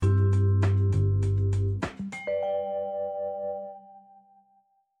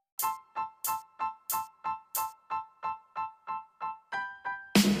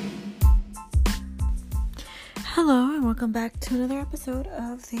Hello and welcome back to another episode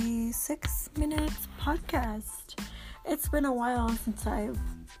of the 6 Minutes Podcast. It's been a while since I've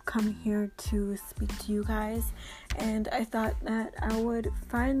come here to speak to you guys, and I thought that I would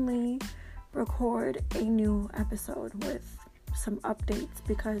finally record a new episode with some updates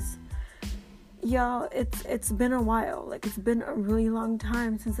because y'all, it's been a while. Like, it's been a really long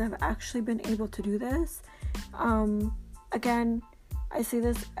time since I've actually been able to do this. Again, I say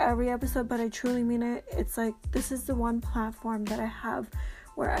this every episode, but I truly mean it. It's like, this is the one platform that I have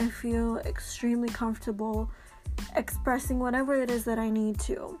where I feel extremely comfortable expressing whatever it is that I need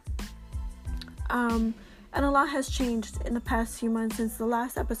to. And a lot has changed in the past few months since the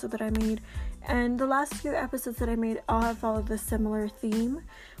last episode that I made. And the last few episodes that I made all have followed the similar theme,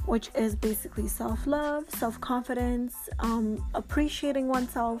 which is basically self-love, self-confidence, appreciating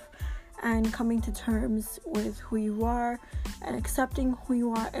oneself, and coming to terms with who you are and accepting who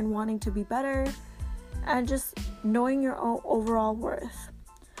you are and wanting to be better and just knowing your own overall worth.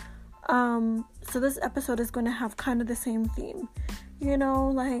 So this episode is going to have kind of the same theme. You know,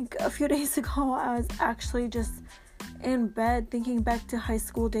 like a few days ago, I was actually just in bed thinking back to high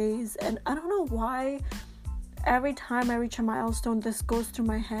school days, and I don't know why every time I reach a milestone this goes through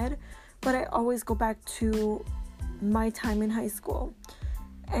my head, but I always go back to my time in high school.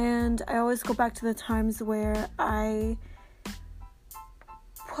 And I always go back to the times where I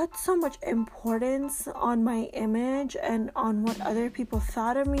put so much importance on my image and on what other people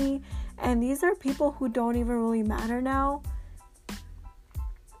thought of me. And these are people who don't even really matter now.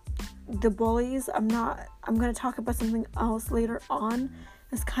 The bullies, I'm going to talk about something else later on.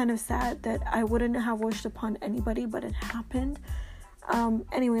 It's kind of sad that I wouldn't have wished upon anybody, but it happened.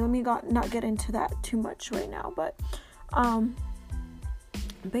 Anyway, let me not get into that too much right now. But,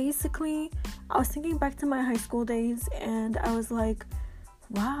 basically, I was thinking back to my high school days, and I was like,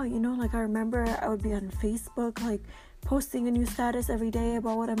 wow, you know, like I remember I would be on Facebook, like posting a new status every day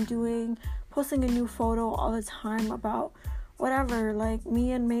about what I'm doing, posting a new photo all the time about whatever, like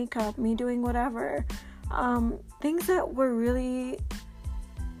me in makeup, me doing whatever, things that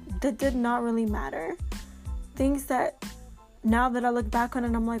did not really matter, things that now that I look back on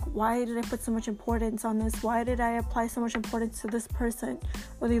it, I'm like, why did I put so much importance on this? Why did I apply so much importance to this person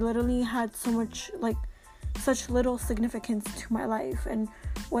where they literally had so much, like, such little significance to my life and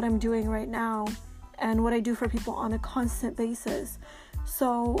what I'm doing right now and what I do for people on a constant basis?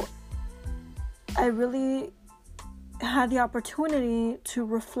 So I really had the opportunity to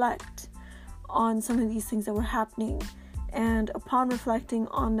reflect on some of these things that were happening. And upon reflecting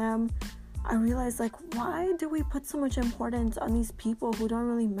on them, I realized, like, why do we put so much importance on these people who don't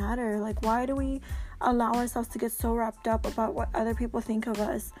really matter? Like, why do we allow ourselves to get so wrapped up about what other people think of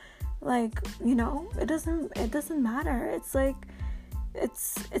us? Like, you know, it doesn't matter. It's like,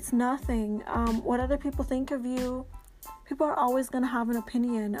 it's nothing. What other people think of you, people are always going to have an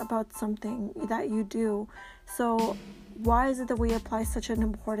opinion about something that you do. So why is it that we apply such an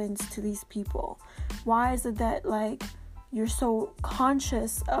importance to these people? Why is it that, like, you're so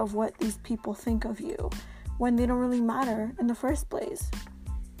conscious of what these people think of you when they don't really matter in the first place?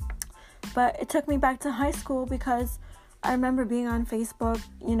 But it took me back to high school because I remember being on Facebook,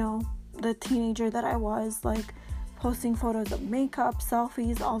 you know, the teenager that I was, like, posting photos of makeup,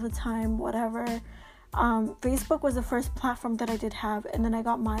 selfies all the time, whatever. Facebook was the first platform that I did have, and then I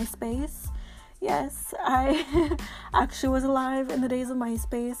got MySpace. Yes, I actually was alive in the days of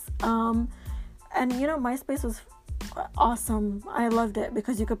MySpace. And, you know, MySpace was awesome. I loved it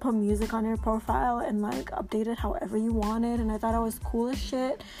because you could put music on your profile and, like, update it however you wanted, and I thought I was cool as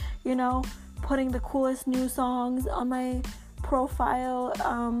shit, you know, putting the coolest new songs on my profile.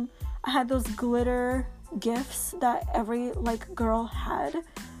 I had those glitter gifs that every, like, girl had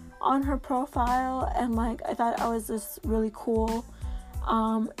on her profile, and, like, I thought I was just really cool.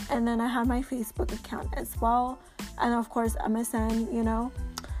 And then I had my Facebook account as well, and of course MSN. You know,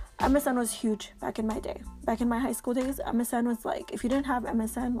 MSN was huge back in my day. Back in my high school days, MSN was like, if you didn't have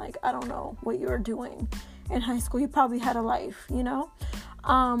MSN, like, I don't know what you were doing in high school. You probably had a life, you know?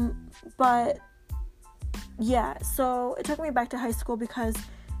 But yeah, so it took me back to high school because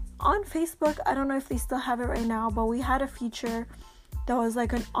on Facebook, I don't know if they still have it right now, but we had a feature that was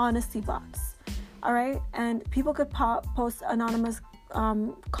like an honesty box. All right. And people could post anonymous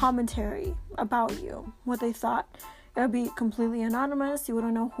commentary about you, what they thought. It would be completely anonymous. You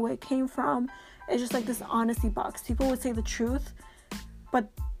wouldn't know who it came from. It's just like this honesty box. People would say the truth, but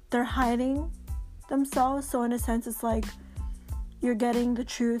they're hiding themselves. So in a sense, it's like you're getting the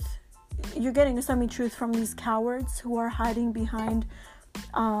truth. You're getting a semi-truth from these cowards who are hiding behind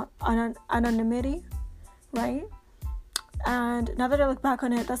anonymity, right? And now that I look back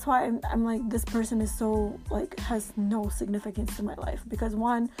on it, that's why I'm like, this person is so, like, has no significance to my life. Because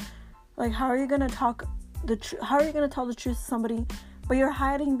one, like, how are you gonna tell the truth to somebody, but you're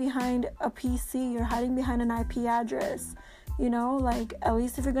hiding behind a PC, you're hiding behind an IP address, you know? Like, at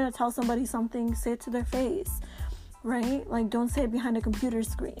least if you're gonna tell somebody something, say it to their face, right? Like, don't say it behind a computer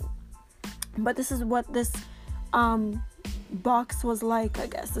screen. But this is what this box was like, I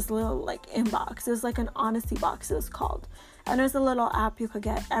guess. This little, like, inbox. It was like an honesty box, it was called. And there's a little app you could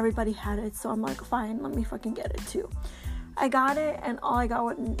get. Everybody had it, so I'm like, fine, let me fucking get it too. I got it, and all I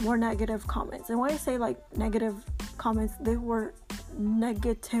got were negative comments. And when I say, like, negative comments, they were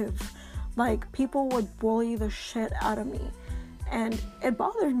negative. Like, people would bully the shit out of me. And it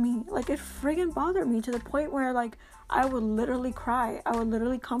bothered me. Like, it friggin' bothered me to the point where, like, I would literally cry. I would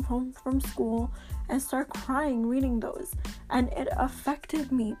literally come home from school and start crying reading those. And it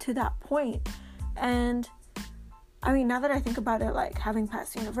affected me to that point. And I mean, now that I think about it, like, having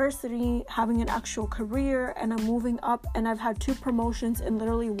passed university, having an actual career, and I'm moving up, and I've had 2 promotions in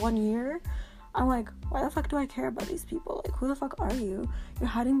literally 1 year, I'm like, why the fuck do I care about these people? Like, who the fuck are you? You're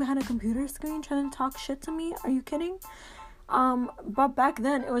hiding behind a computer screen trying to talk shit to me? Are you kidding? But back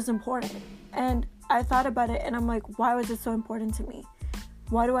then, it was important. And I thought about it, and I'm like, why was it so important to me?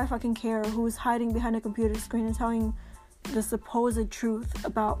 Why do I fucking care who's hiding behind a computer screen and telling the supposed truth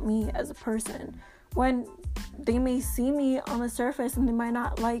about me as a person? When they may see me on the surface and they might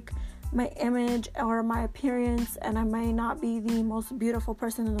not like my image or my appearance, and I may not be the most beautiful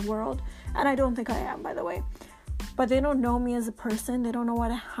person in the world, and I don't think I am, by the way, but they don't know me as a person. They don't know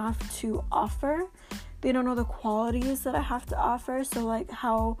what I have to offer. They don't know the qualities that I have to offer. So, like,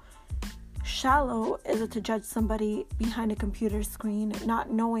 how shallow is it to judge somebody behind a computer screen,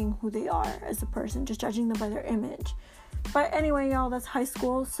 not knowing who they are as a person, just judging them by their image? But anyway, y'all, that's high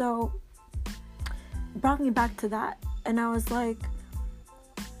school, so it brought me back to that. And I was like,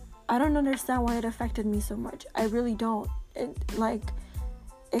 I don't understand why it affected me so much. I really don't.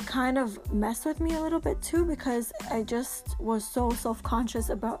 It kind of messed with me a little bit too, because I just was so self-conscious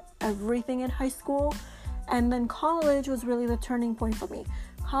about everything in high school. And then college was really the turning point for me.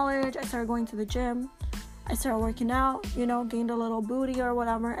 College, I started going to the gym. I started working out, you know, gained a little booty or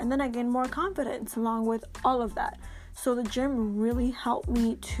whatever. And then I gained more confidence along with all of that. So the gym really helped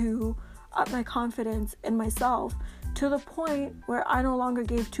me to up my confidence in myself, to the point where I no longer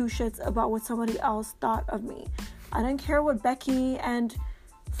gave 2 shits about what somebody else thought of me. I didn't care what Becky and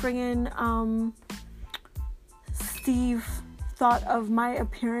friggin' Steve thought of my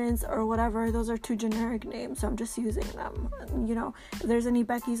appearance or whatever. Those are 2 generic names, so I'm just using them. You know, if there's any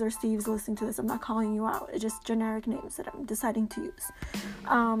Beckys or Steves listening to this, I'm not calling you out. It's just generic names that I'm deciding to use.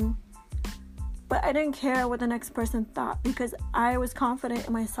 But I didn't care what the next person thought, because I was confident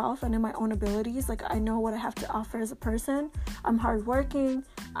in myself and in my own abilities. Like, I know what I have to offer as a person. I'm hardworking.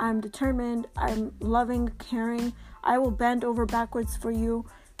 I'm determined. I'm loving, caring. I will bend over backwards for you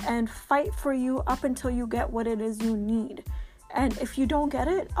and fight for you up until you get what it is you need. And if you don't get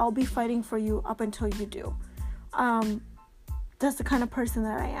it, I'll be fighting for you up until you do. That's the kind of person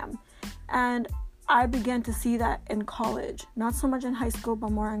that I am. And I began to see that in college. Not so much in high school,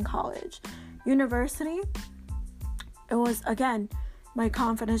 but more in college. University, it was, again, my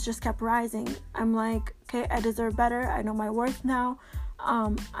confidence just kept rising. I'm like, okay, I deserve better. I know my worth now.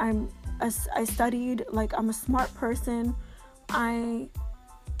 I studied, like, I'm a smart person. I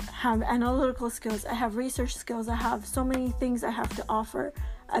have analytical skills. I have research skills. I have so many things I have to offer.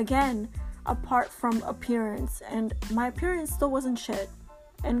 Again, apart from appearance. And my appearance still wasn't shit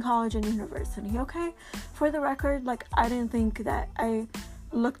in college and university, okay? For the record, like, I didn't think that I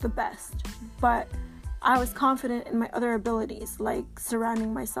looked the best, but I was confident in my other abilities, like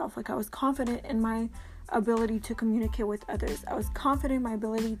surrounding myself. Like, I was confident in my ability to communicate with others. I was confident in my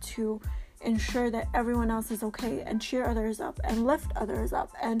ability to ensure that everyone else is okay, and cheer others up, and lift others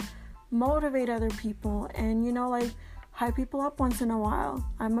up, and motivate other people, and, you know, like, hype people up once in a while.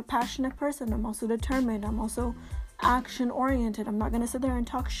 I'm a passionate person. I'm also determined. I'm also action oriented. I'm not gonna sit there and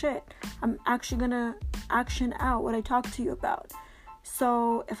talk shit. I'm actually gonna action out what I talk to you about.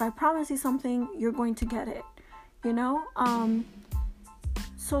 So if I promise you something, you're going to get it, you know?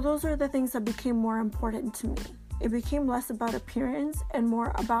 So those are the things that became more important to me. It became less about appearance and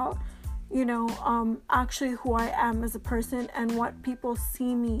more about, you know, actually who I am as a person and what people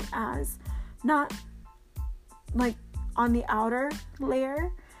see me as. Not like on the outer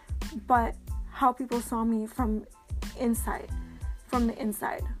layer, but how people saw me from the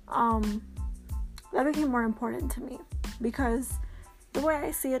inside. That became more important to me, because the way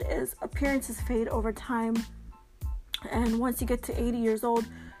I see it is appearances fade over time, and once you get to 80 years old,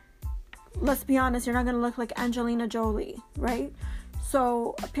 let's be honest, you're not going to look like Angelina Jolie, right?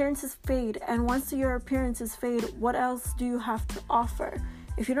 So appearances fade, and once your appearances fade, what else do you have to offer?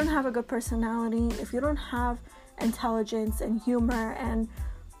 If you don't have a good personality, if you don't have intelligence and humor and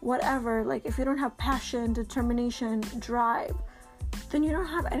whatever, like if you don't have passion, determination, drive, then you don't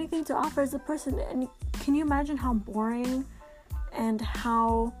have anything to offer as a person. And can you imagine how boring and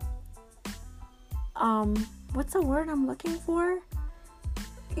how what's the word I'm looking for?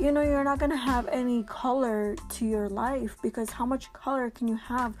 You know, you're not going to have any color to your life, because how much color can you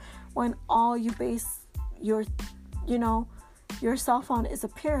have when all you base your, you know, yourself on is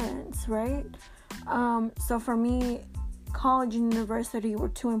appearance, right? So for me, college and university were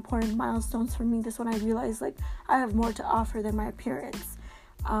two important milestones for me. That's when I realized, like, I have more to offer than my appearance.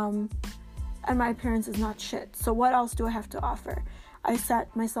 And my appearance is not shit. So what else do I have to offer? I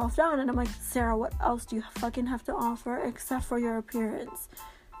sat myself down and I'm like, Sarah, what else do you fucking have to offer except for your appearance?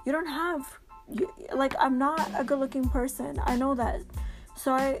 You don't have, like, I'm not a good looking person. I know that.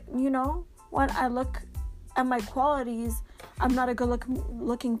 So when I look at my qualities, I'm not a good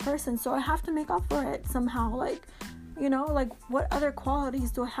looking person. So I have to make up for it somehow. Like, like, what other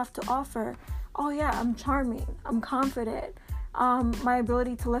qualities do I have to offer? Oh yeah, I'm charming. I'm confident. My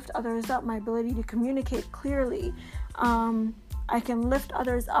ability to lift others up, my ability to communicate clearly. I can lift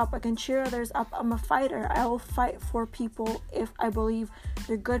others up. I can cheer others up. I'm a fighter. I will fight for people if I believe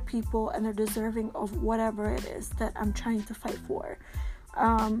they're good people and they're deserving of whatever it is that I'm trying to fight for.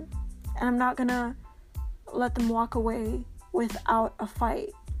 And I'm not gonna let them walk away without a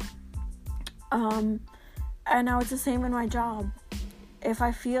fight. And now it's the same in my job. If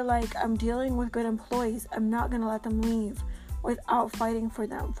I feel like I'm dealing with good employees, I'm not gonna let them leave without fighting for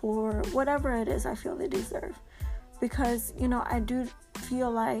them for whatever it is I feel they deserve. Because, I do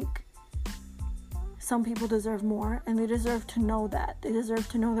feel like some people deserve more, and they deserve to know that. They deserve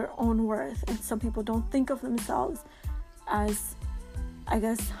to know their own worth. And some people don't think of themselves as, I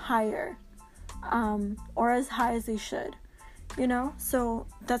guess, higher, or as high as they should, So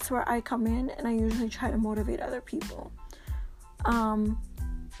that's where I come in, and I usually try to motivate other people.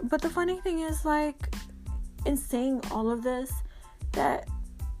 But the funny thing is, like, in saying all of this, that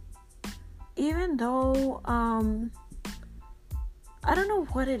even though, I don't know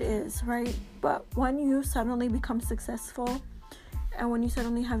what it is, right? But when you suddenly become successful, and when you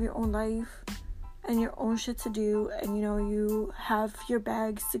suddenly have your own life and your own shit to do, and, you have your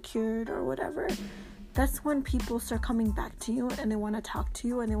bag secured or whatever, that's when people start coming back to you, and they want to talk to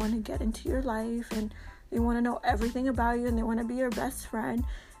you, and they want to get into your life, and they want to know everything about you, and they want to be your best friend.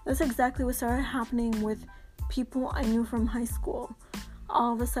 That's exactly what started happening with people I knew from high school.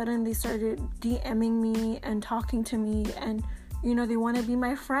 All of a sudden, they started DMing me and talking to me, and, they want to be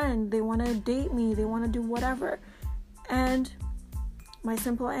my friend. They want to date me. They want to do whatever. And my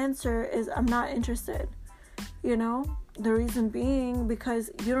simple answer is, I'm not interested. The reason being, because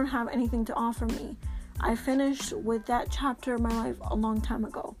you don't have anything to offer me. I finished with that chapter of my life a long time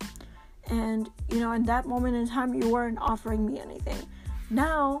ago. And, in that moment in time, you weren't offering me anything.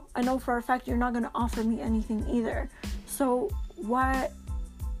 Now, I know for a fact you're not going to offer me anything either. So, why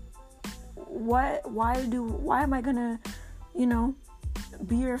am I going to,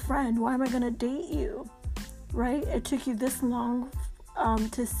 be your friend? Why am I going to date you? Right? It took you this long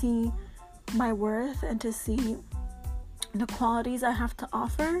to see my worth and to see the qualities I have to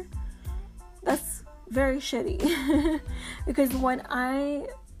offer. That's very shitty. Because when I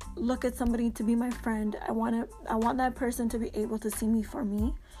look at somebody to be my friend, I want that person to be able to see me for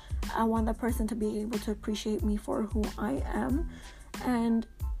me. I want that person to be able to appreciate me for who I am. And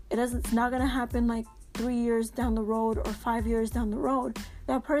it's not going to happen like 3 years down the road or 5 years down the road.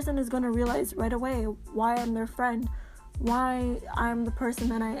 That person is going to realize right away why I'm their friend, why I'm the person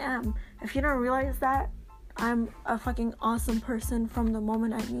that I am. If you don't realize that I'm a fucking awesome person from the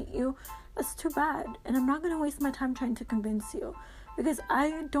moment I meet you, that's too bad. And I'm not going to waste my time trying to convince you, because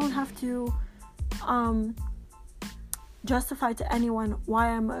I don't have to justify to anyone why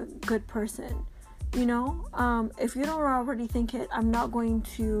I'm a good person. If you don't already think it, I'm not going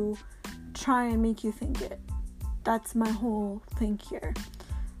to try and make you think it. That's my whole thing here.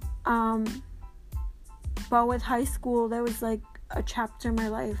 But with high school, there was like a chapter in my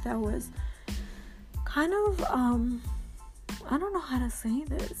life that was kind of, I don't know how to say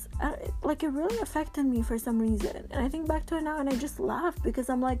this. It really affected me for some reason. And I think back to it now and I just laugh, because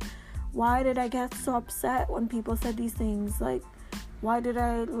I'm like, why did I get so upset when people said these things? Like, why did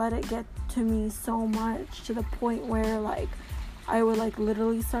I let it get to me so much, to the point where, like, I would, like,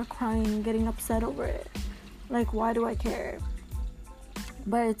 literally start crying and getting upset over it? Like, why do I care?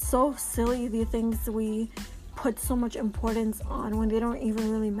 But it's so silly, the things we put so much importance on when they don't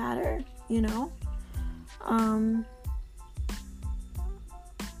even really matter, you know.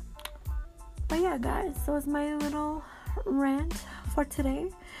 But yeah, guys, so it's my little rant for today.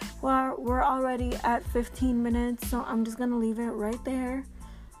 Well, we're already at 15 minutes, so I'm just gonna leave it right there.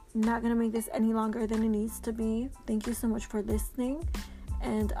 I'm not gonna make this any longer than it needs to be. Thank you so much for listening,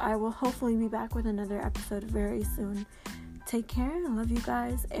 and I will hopefully be back with another episode very soon. Take care. I love you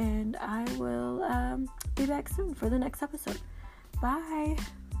guys, and I will be back soon for the next episode. Bye.